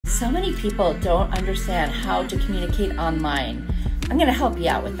So many people don't understand how to communicate online. I'm going to help you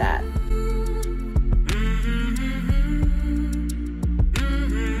out with that.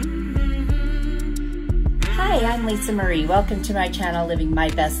 Hi, I'm Lisa Marie. Welcome to my channel, Living My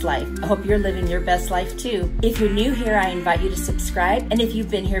Best Life. I hope you're living your best life too. If you're new here, I invite you to subscribe. And if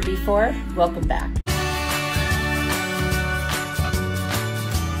you've been here before, welcome back.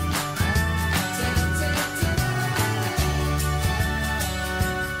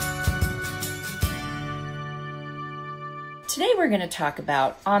 Today we're going to talk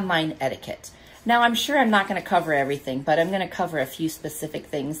about online etiquette. Now I'm sure I'm not going to cover everything, but I'm going to cover a few specific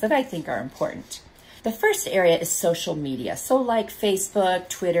things that I think are important. The first area is social media. So like Facebook,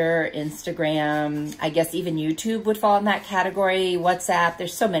 Twitter, Instagram, I guess even YouTube would fall in that category, WhatsApp,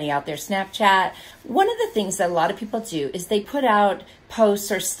 there's so many out there, Snapchat. One of the things that a lot of people do is they put out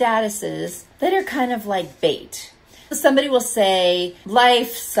posts or statuses that are kind of like bait. Somebody will say,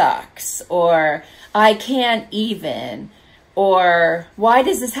 life sucks, or I can't even, or why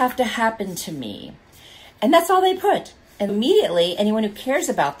does this have to happen to me? And that's all they put. And immediately, anyone who cares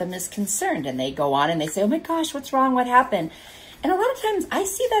about them is concerned, and they go on and they say, oh my gosh, what's wrong? What happened? And a lot of times I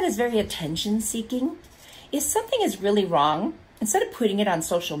see that as very attention-seeking. If something is really wrong, instead of putting it on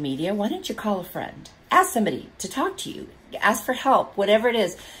social media, why don't you call a friend? Ask somebody to talk to you. Ask for help, whatever it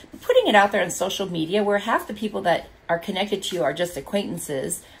is. But putting it out there on social media where half the people that are connected to you are just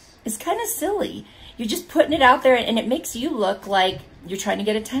acquaintances is kind of silly. You're just putting it out there and it makes you look like you're trying to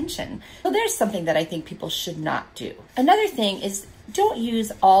get attention. So there's something that I think people should not do. Another thing is don't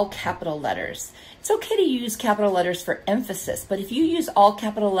use all capital letters. It's okay to use capital letters for emphasis, but if you use all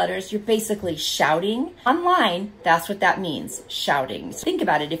capital letters, you're basically shouting. Online, that's what that means, shouting. So think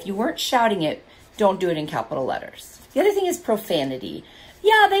about it. If you weren't shouting it, don't do it in capital letters. The other thing is profanity.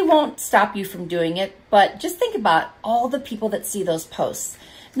 Yeah, they won't stop you from doing it, but just think about all the people that see those posts.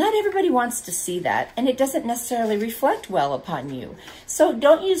 Not everybody wants to see that, and it doesn't necessarily reflect well upon you. So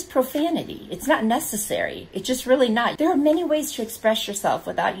don't use profanity. It's not necessary. It's just really not. There are many ways to express yourself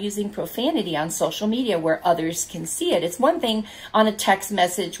without using profanity on social media where others can see it. It's one thing on a text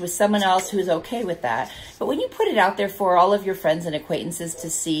message with someone else who's okay with that. But when you put it out there for all of your friends and acquaintances to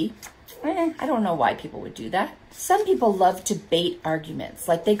see, I don't know why people would do that. Some people love to bait arguments.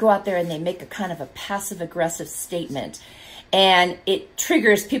 Like they go out there and they make a kind of a passive-aggressive statement, and it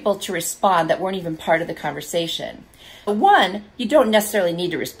triggers people to respond that weren't even part of the conversation. One, you don't necessarily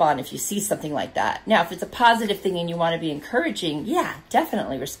need to respond if you see something like that. Now, if it's a positive thing and you want to be encouraging, yeah,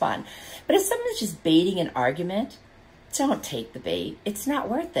 definitely respond. But if someone's just baiting an argument, don't take the bait. It's not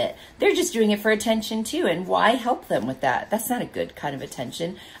worth it. They're just doing it for attention too, and why help them with that? That's not a good kind of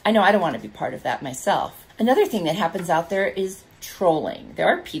attention. I know I don't want to be part of that myself. Another thing that happens out there is trolling. There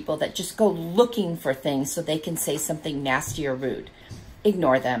are people that just go looking for things so they can say something nasty or rude.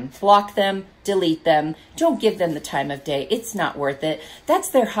 Ignore them, block them, delete them. Don't give them the time of day. It's not worth it. That's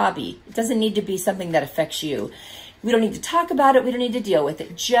their hobby. It doesn't need to be something that affects you. We don't need to talk about it. We don't need to deal with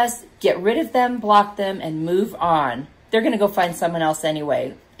it. Just get rid of them, block them, and move on. They're going to go find someone else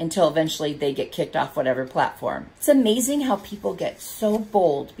anyway until eventually they get kicked off whatever platform. It's amazing how people get so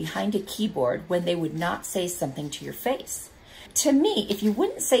bold behind a keyboard when they would not say something to your face. To me, if you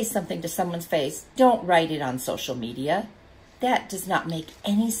wouldn't say something to someone's face, don't write it on social media. That does not make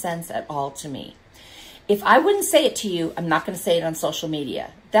any sense at all to me. If I wouldn't say it to you, I'm not going to say it on social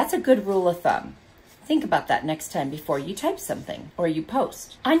media. That's a good rule of thumb. Think about that next time before you type something or you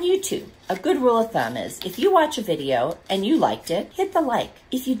post. On YouTube, a good rule of thumb is if you watch a video and you liked it, hit the like.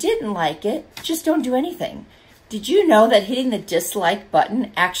 If you didn't like it, just don't do anything. Did you know that hitting the dislike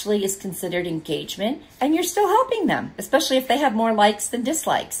button actually is considered engagement? And you're still helping them, especially if they have more likes than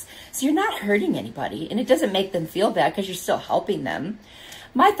dislikes. So you're not hurting anybody, and it doesn't make them feel bad because you're still helping them.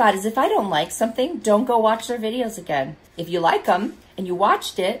 My thought is if I don't like something, don't go watch their videos again. If you like them and you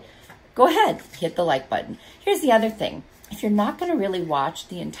watched it, go ahead, hit the like button. Here's the other thing. If you're not going to really watch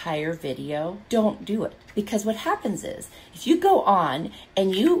the entire video, don't do it. Because what happens is, if you go on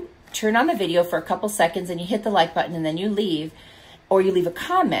and you turn on the video for a couple seconds and you hit the like button and then you leave, or you leave a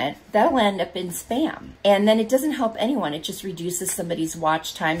comment, that'll end up in spam. And then it doesn't help anyone. It just reduces somebody's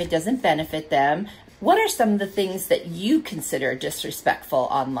watch time. It doesn't benefit them. What are some of the things that you consider disrespectful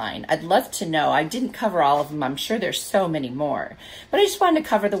online? I'd love to know. I didn't cover all of them. I'm sure there's so many more. But I just wanted to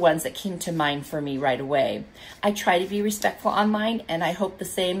cover the ones that came to mind for me right away. I try to be respectful online, and I hope the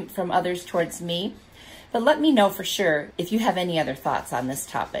same from others towards me. But let me know for sure if you have any other thoughts on this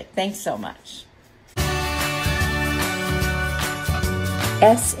topic. Thanks so much.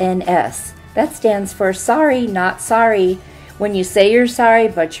 SNS. That stands for sorry, not sorry. when you say you're sorry,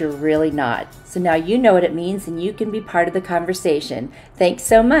 but you're really not. So now you know what it means and you can be part of the conversation. Thanks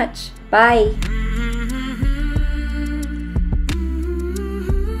so much. Bye.